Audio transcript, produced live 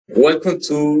Welcome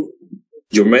to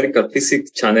your medical physics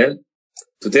channel.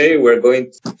 Today we're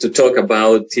going to talk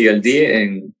about TLD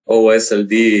and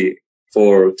OSLD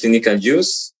for clinical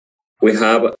use. We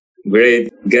have a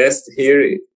great guest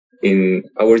here in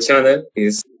our channel.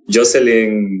 Is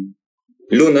Josseline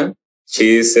Luna.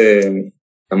 She is a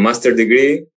master's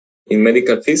degree in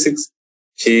medical physics.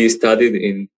 She studied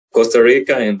in Costa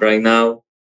Rica, and right now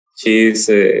she is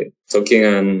taking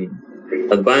an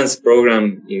advanced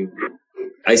program in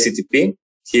ICTP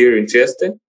here in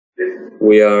Trieste.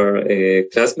 We are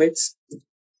classmates,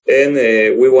 and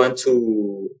we want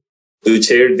to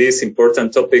share this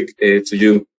important topic to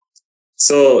you.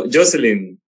 So,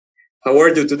 Joselin, how are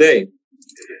you today?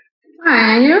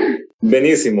 Hi, and you?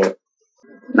 Benissimo.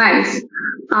 Nice.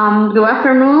 Good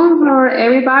afternoon for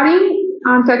everybody.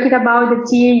 I'm talking about the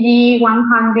TLD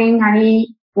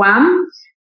 191.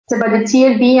 It's about the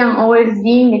TLD and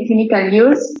OSLD in the clinical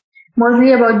use,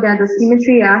 mostly about the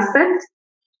dosimetry aspect.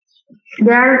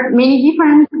 There are many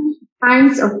different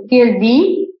kinds of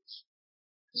TLD.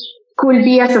 Could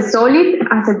be as a solid,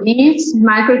 as a disc,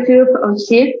 microtube, or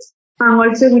sheet, and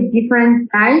also with different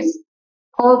size.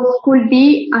 Or could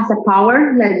be as a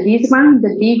power, like this one,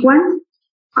 the big one.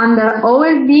 And the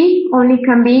OSLD only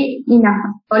can be in a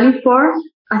solid form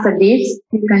as a disc.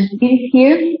 You can see it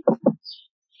here.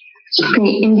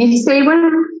 Okay, in this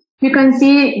table, you can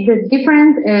see the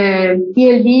different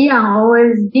TLD and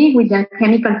OSLD with the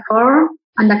chemical form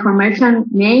and the commercial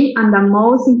name and the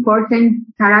most important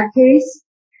characteristics.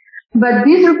 But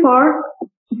this report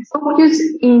is focused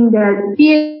in the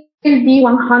TLD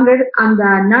 100 and the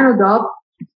nanodot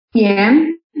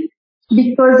PM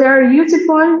because they are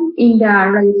useful in the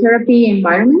radiotherapy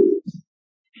environment.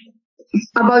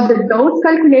 About the dose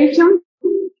calculation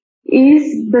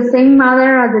is the same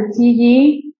matter as the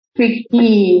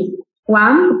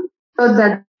TG51, so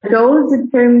the dose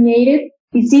determined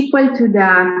is equal to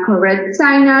the correct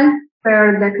signal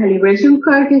per the calibration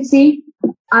courtesy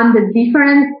and the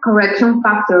different correction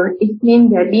factor. It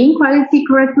means the beam quality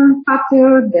correction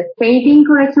factor, the fading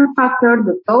correction factor,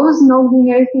 the dose no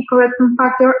linearity correction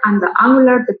factor, and the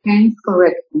angular dependence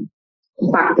correction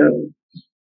factor.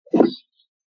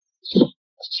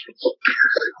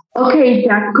 Okay,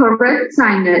 the correct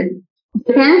signal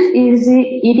depends if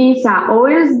it is a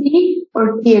OSLD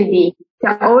or TLD.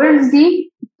 The OSLD,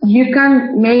 you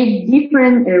can make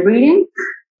different readings.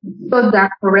 So the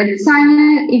correct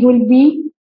signal, it will be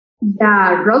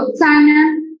the rod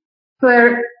signal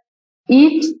for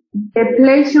each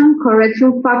depletion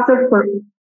correction factor for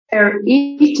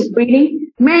each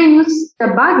reading minus the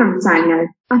background signal.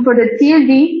 And for the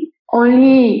TLD,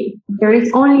 there is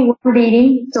only one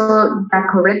reading, so the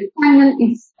correct signal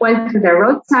is equal to the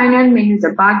rod signal minus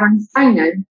the background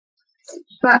signal.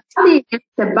 But the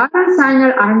background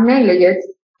signal are negligent,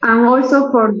 and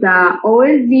also for the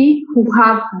OSLD who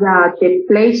have the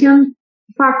depletion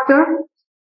factor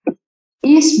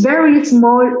is very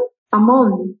small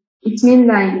amount. It means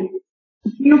like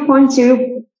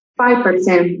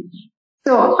 0.05%.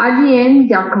 So at the end,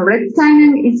 the correct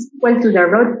signal is equal to the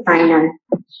rod signal.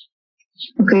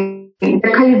 Okay,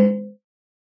 the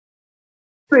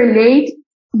relate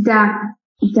the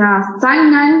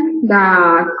signal,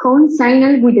 the cone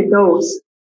signal with the dose.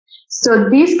 So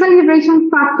this calibration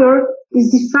factor is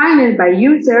defined by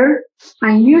user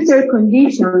and user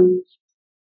condition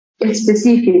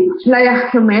specific, like a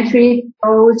geometric,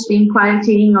 dose, beam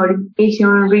quality,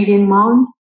 orientation, reading mode.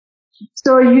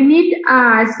 So you need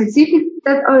a specific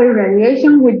set of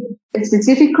irradiation with a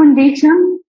specific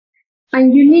condition.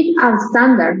 And you need a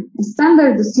standard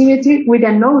dosimetry with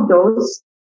a no dose.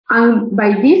 And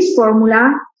by this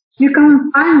formula, you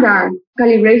can find the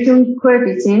calibration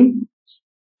coefficient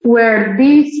where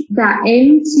the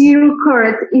M0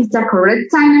 correct is the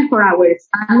correct signal for our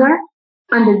standard,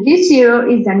 and the D0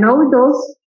 is the no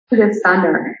dose to the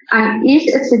standard, and each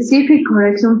specific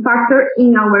correction factor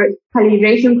in our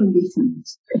calibration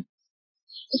conditions.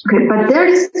 Okay, but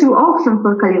there's two options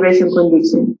for calibration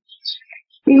conditions.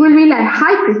 It will be like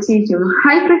high precision.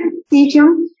 High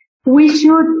precision, we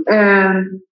should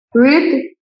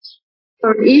read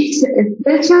for each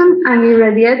station and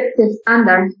irradiate the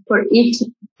standard for each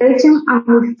station, and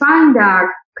we find the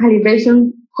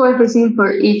calibration coefficient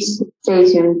for each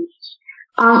station.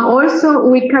 Also,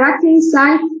 we characterize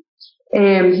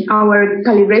our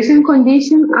calibration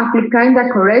condition applying the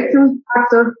correction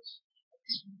factor,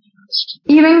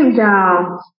 even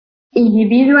the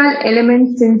individual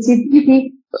element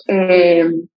sensitivity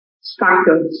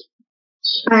factors.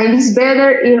 And it's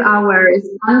better if our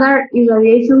standard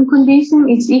irradiation condition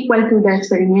is equal to the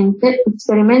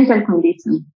experimental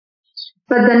condition.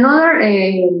 But another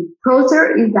process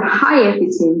is the high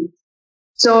efficiency.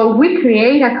 So we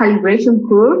create a calibration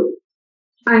curve,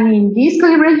 and in this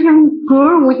calibration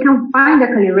curve, we can find the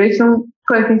calibration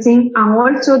coefficient and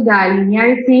also the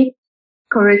linearity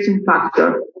correction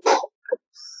factor.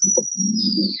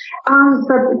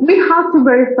 But we have to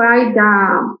verify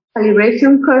the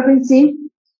calibration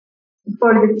coefficient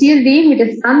for the TLD with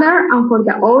the standard, and for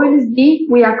the OSLD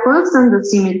with a constant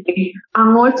dosimetry.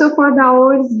 And also for the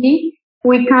OSLD,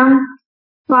 we can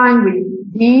find with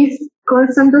this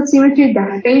constant dosimetry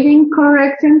the fading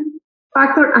correction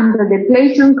factor and the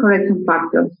depletion correction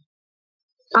factor.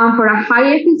 And for a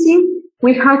high efficiency,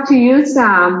 we have to use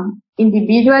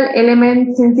individual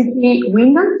element sensitivity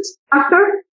windows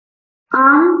factor.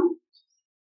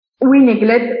 We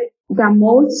neglect the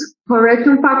most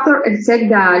correction factor except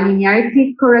the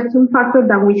linearity correction factor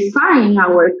that we find in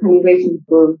our calibration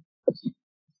curve.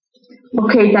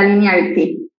 Okay, the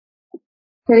linearity.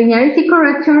 The linearity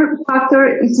correction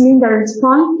factor is mean the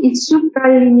response is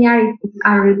supralinearity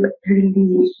are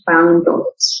really bound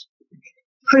dots.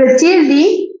 For the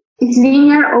TLD, it's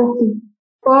linear of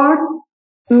 4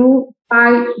 to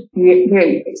 5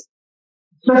 grades.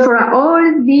 But for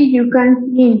OSLD, you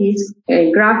can see in this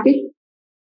graphic,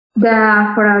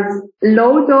 for a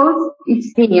low dose,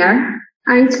 it's linear,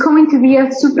 and it's going to be a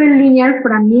superlinear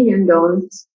for a medium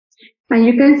dose. And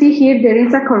you can see here there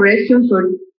is a correction for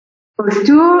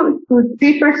 2 to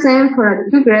 3% for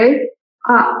a 2 grade,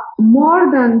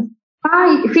 more than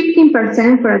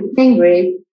 15% for a 10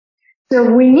 grade. So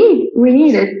we need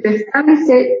it to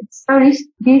establish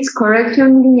this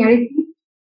correction linearity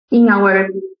in our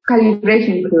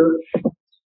calibration curve.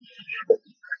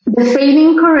 The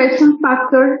fading correction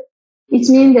factor, it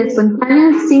means the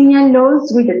spontaneous signal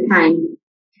loss with the time.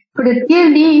 For the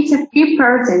TLD, it's a few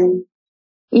percent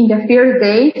in the first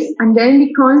days and then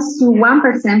becomes to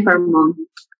 1% per month.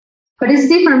 But it's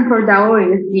different for the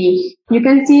OSLD. You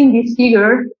can see in this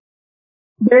figure,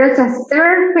 there is a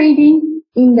severe fading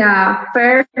in the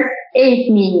first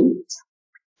 8 minutes.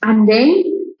 And then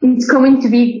it's going to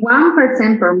be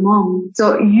 1% per month.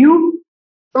 So you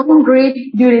don't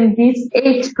read during these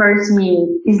 8 first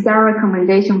minutes is the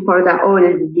recommendation for the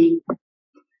OSLD.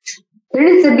 There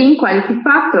is a beam quality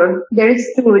factor. There is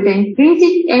the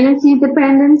intrinsic energy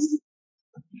dependence.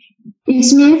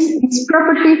 It means its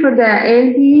property for the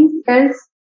LD cells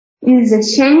is the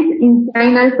change in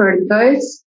signal per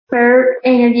dose per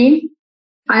energy,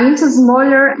 and it's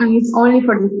smaller and it's only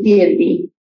for the TLD.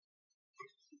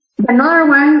 Another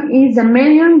one is the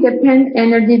medium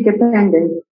energy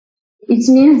dependent. It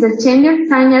means the change in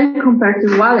signal compared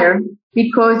to water,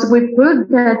 because we put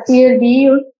the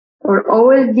TLD or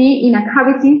OSLD in a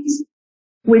cavities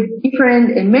with different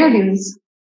mediums,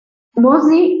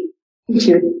 mostly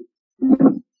tissues.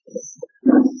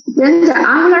 Then the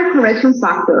angular correction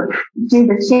factor, which is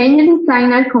the change in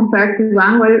signal compared to the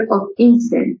angle of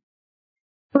incidence.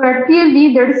 For a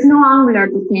TLD, there is no angular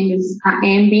dependence at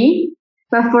MB,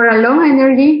 but for a low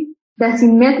energy, the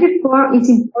symmetric form is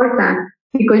important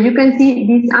because you can see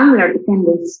this angular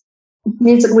dependence.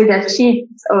 This with the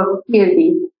sheets of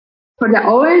TLD. For the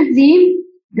OSLD,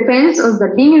 depends on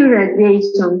the beam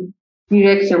irradiation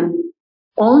direction,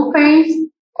 on phase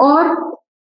or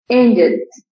ended.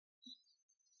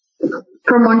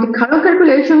 From Monte Carlo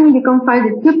calculation, you can find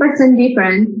the 2%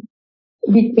 difference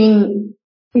between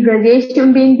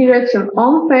irradiation beam direction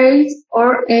on phase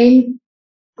or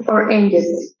ended.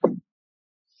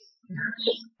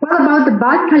 What about the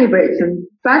bad calibration?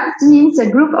 Bad means a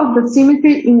group of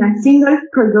dosimetry in a single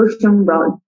production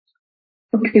rod.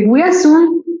 Okay, we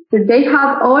assume that they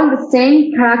have all the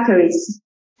same characteristics,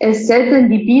 except the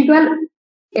individual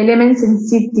element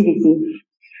sensitivity.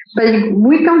 But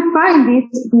we can find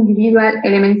this individual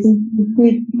element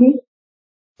sensitivity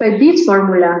by this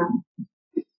formula.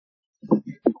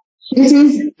 This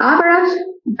is the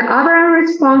average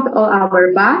response of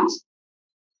our batch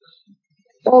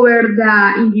over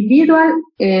the individual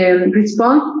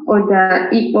response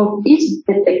of each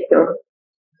detector.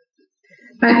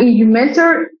 And if you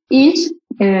measure each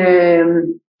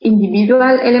individual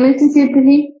element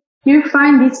sensitivity, you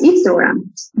find this histogram.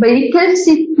 But it takes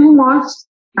it too much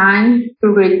time to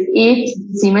read each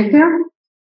dosimeter,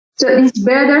 so it's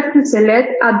better to select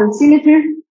a dosimeter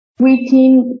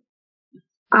within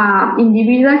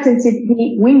individual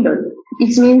sensitivity window.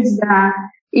 It means that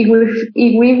if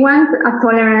we want a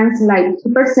tolerance like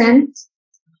 2%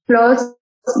 plus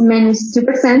minus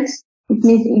 2%, it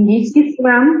means in this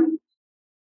histogram,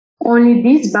 only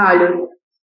this value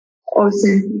of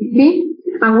sensitivity,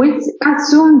 and we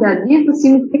assume that these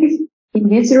dosimeters in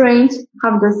this range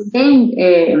have the same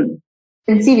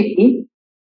sensitivity.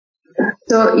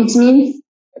 So it means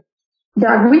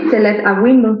that we select a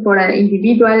window for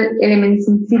individual element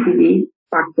sensitivity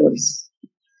factors.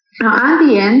 Now, at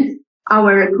the end,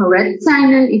 our correct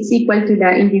signal is equal to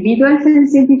the individual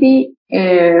sensitivity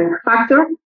factor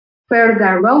per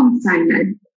the wrong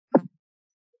signal.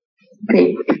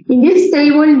 Okay. In this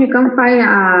table, you can find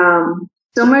a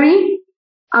summary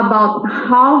about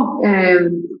how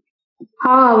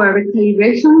our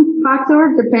calibration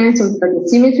factor depends on the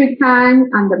dosimetry time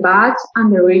and the batch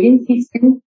and the reading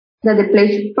system. The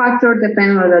depletion factor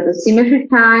depends on the dosimetry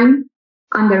time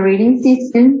and the reading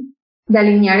system. The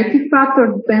linearity factor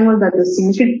depends on the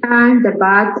dosimetry time, the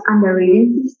batch, and the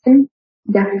reading system.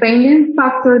 The failing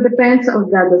factor depends on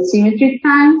the dosimetry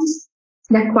times.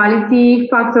 The quality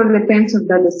factor depends on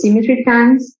the dosimetry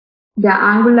times. The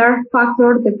angular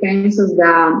factor depends on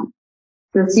the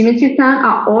dosimetry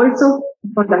time, also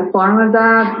for the form of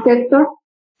the detector.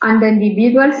 And the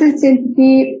individual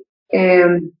sensitivity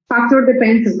factor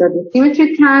depends on the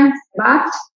dosimetry times,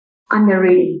 batch, and the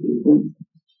reading system.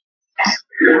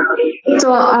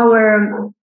 So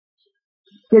our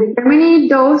determining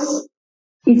dose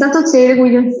is associated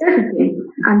with uncertainty,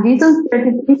 and these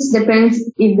uncertainties depends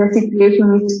if the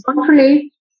situation is controlled,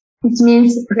 which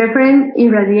means reference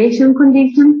irradiation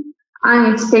condition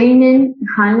and experiment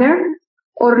handler,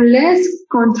 or less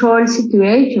controlled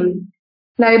situation,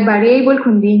 like variable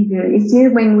condition. It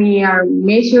is when we are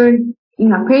measuring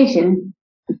in a patient,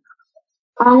 and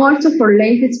also for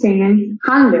less experiment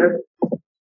handler.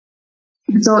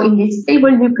 So in this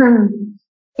table, you can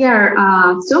hear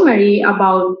a summary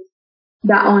about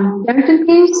the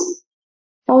uncertainties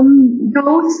on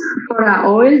those for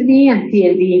OSLD and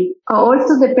TLD.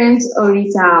 Also depends on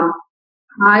it's a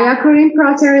high occurring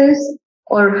process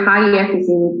or high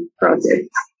efficiency process.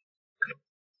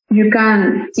 You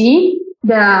can see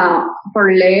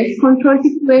for less controlled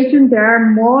situation, there are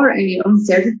more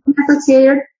uncertainties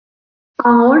associated.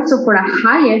 And also for a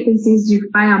high efficiency, you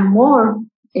find more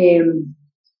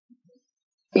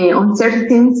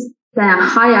uncertainties than a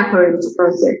high occurrence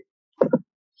process.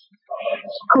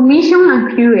 Commission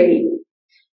and QA.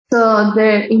 So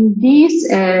in this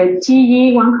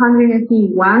TG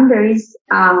 151, there is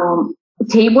a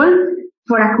table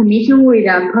for a commission with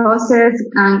a process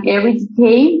and every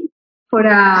detail for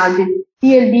the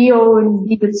TLD or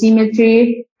the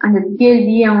dosimetry and the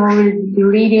TLD and all the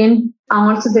reading.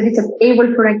 And also there is a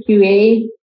table for a QA.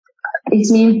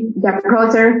 It means the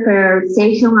process per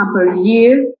session and per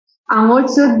year. And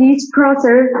also this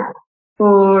process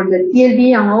for the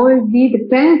TLD and OSLD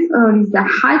depends on the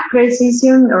high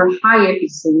precision or high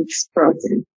efficiency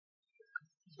process.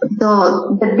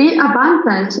 So the big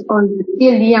advantage of the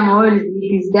TLD and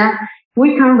OSLD is that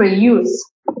we can reuse.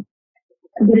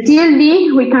 The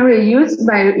TLD we can reuse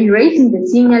by erasing the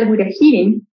signal with a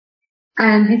heating.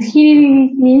 And this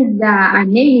heating means the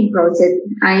annealing process.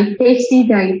 And it takes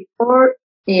it for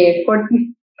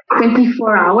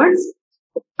 24 hours.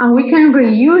 And we can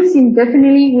reuse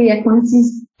indefinitely with a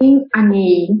consistent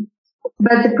annealing.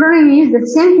 But the problem is the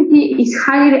sensitivity is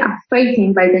highly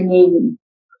affected by the annealing.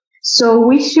 So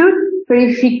we should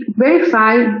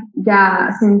verify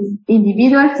the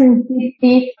individual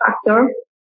sensitivity factor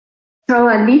through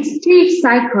at least 3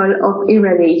 cycles of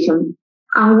irradiation.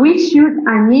 And we should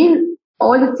anneal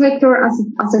all the detectors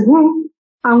as a group.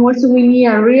 And also we need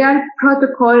a real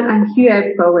protocol and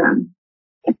QA program.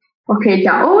 Okay, the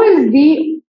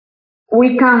OSD,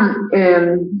 we can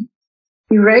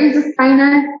erase the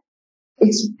signal,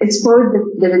 expose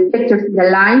the detector to the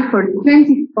line for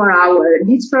 24 hours.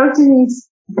 This process is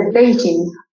the ablation.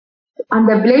 And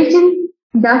the ablation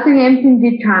doesn't empty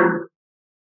the tank.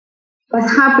 What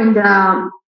happened?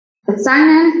 The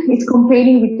signal is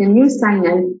comparing with the new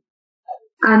signal.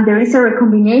 And there is a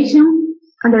recombination.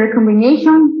 And the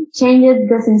recombination changes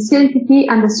the sensitivity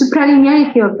and the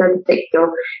supralinearity of the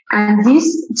detector. And this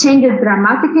changes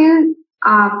dramatically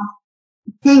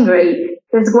stain rate.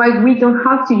 That's why we don't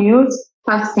have to use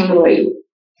fast stain rate.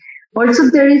 Also,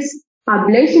 there is a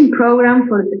ablation program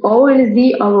for the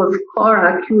OSLD or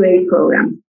a QA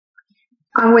program.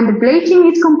 And when the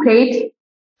ablation is complete,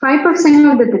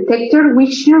 5% of the detector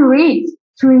we should read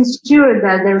to ensure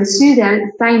that the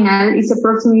residual signal is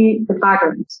approximately the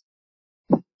pattern.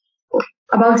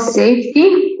 About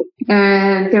safety,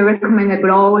 they recommend a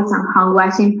gloves and hand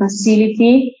washing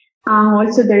facility.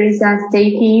 Also, there is a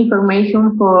safety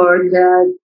information for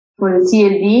the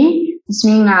TLD, which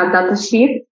means a data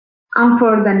sheet. And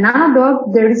for the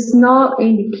nanodot, there is no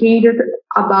indicator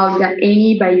about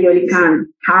any biological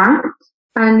harm.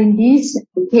 And in this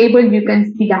table, you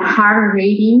can see the harm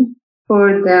rating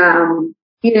for the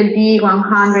TLD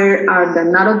 100 or the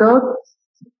nanodot.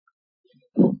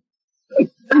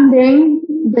 And then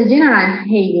the general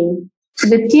heading.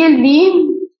 The TLD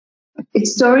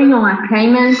is storing on a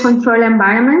climate control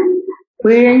environment.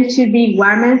 We're going to be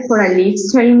warmer for at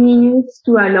least 30 minutes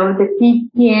to allow the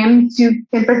ppm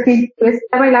temperature to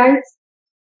stabilize.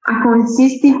 A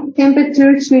consistent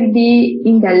temperature should be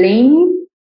in the lane.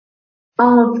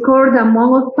 And of course, the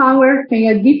amount of power make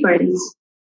a difference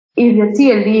if the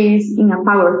TLD is in a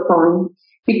power point.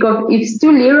 Because if it's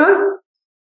too little,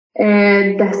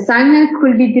 the signal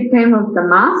could be dependent on the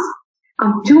mass.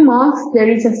 And too much, there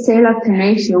is a cell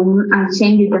attenuation and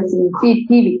changes the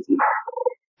sensitivity.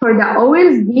 For the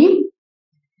OSD,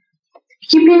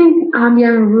 keeping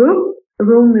ambient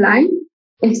room light,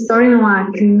 storing on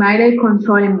a climate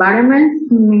control environment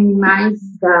to minimize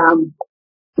the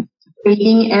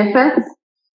fading effects.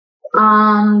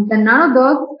 The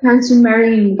nanodot can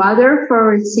submerge in water for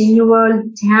residual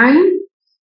time.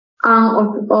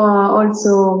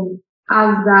 Also,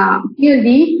 as the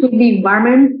TLD could be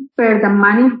warmer per the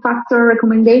manufacturer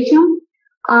recommendation.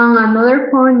 Another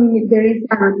point, there is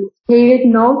a rotated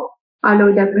node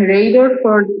allow the operator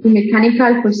for the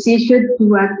mechanical position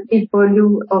to active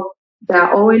volume of the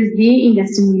OSD in the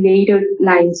simulated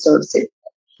line sources.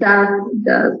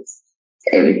 That's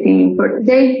everything for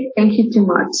today. Thank you too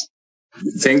much.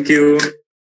 Thank you.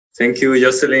 Thank you,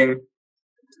 Joselin.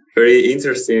 Very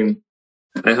interesting.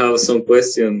 I have some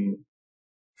questions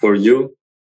for you.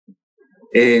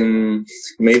 And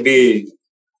maybe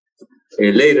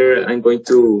later I'm going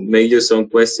to make you some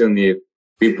questions if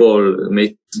people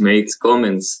make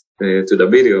comments to the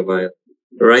video. But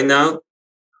right now,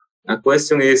 a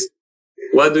question is,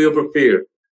 what do you prefer,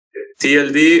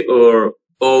 TLD or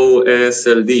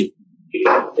OSLD?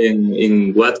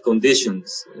 In what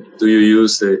conditions do you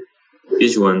use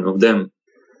each one of them?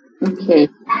 Okay.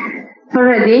 For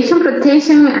radiation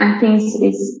protection, I think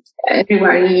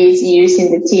everybody is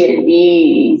using the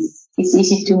TLD. It's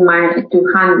easy to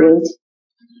handle.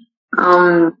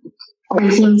 I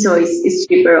think so. It's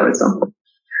cheaper also.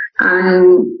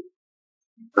 And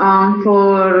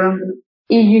for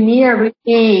if you need a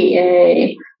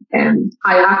really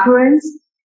high accuracy,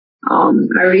 a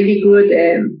really good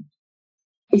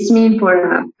it's mean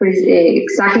for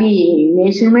exactly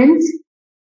measurements.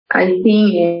 I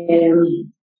think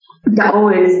the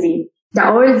OSD. The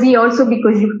OSD also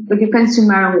because you can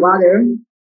submerge water.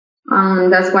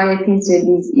 That's why I think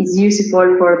it's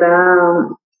useful for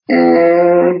the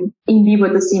in vivo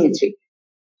dosimetry.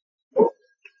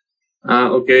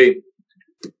 Okay.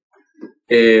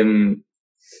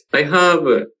 I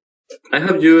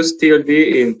have used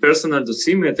TLD in personal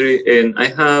dosimetry, and I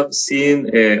have seen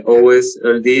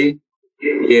OSLD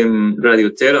in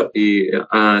radiotherapy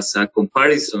as a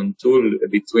comparison tool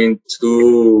between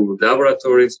two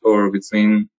laboratories or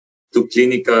between two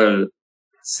clinical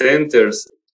centers.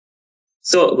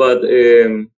 So, but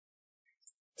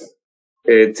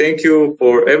thank you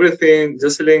for everything,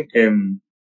 Joselin, and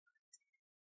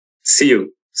see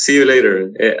you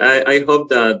later. I hope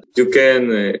that you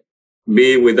can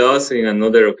be with us in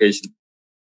another occasion.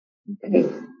 Okay.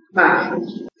 Bye.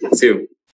 See you.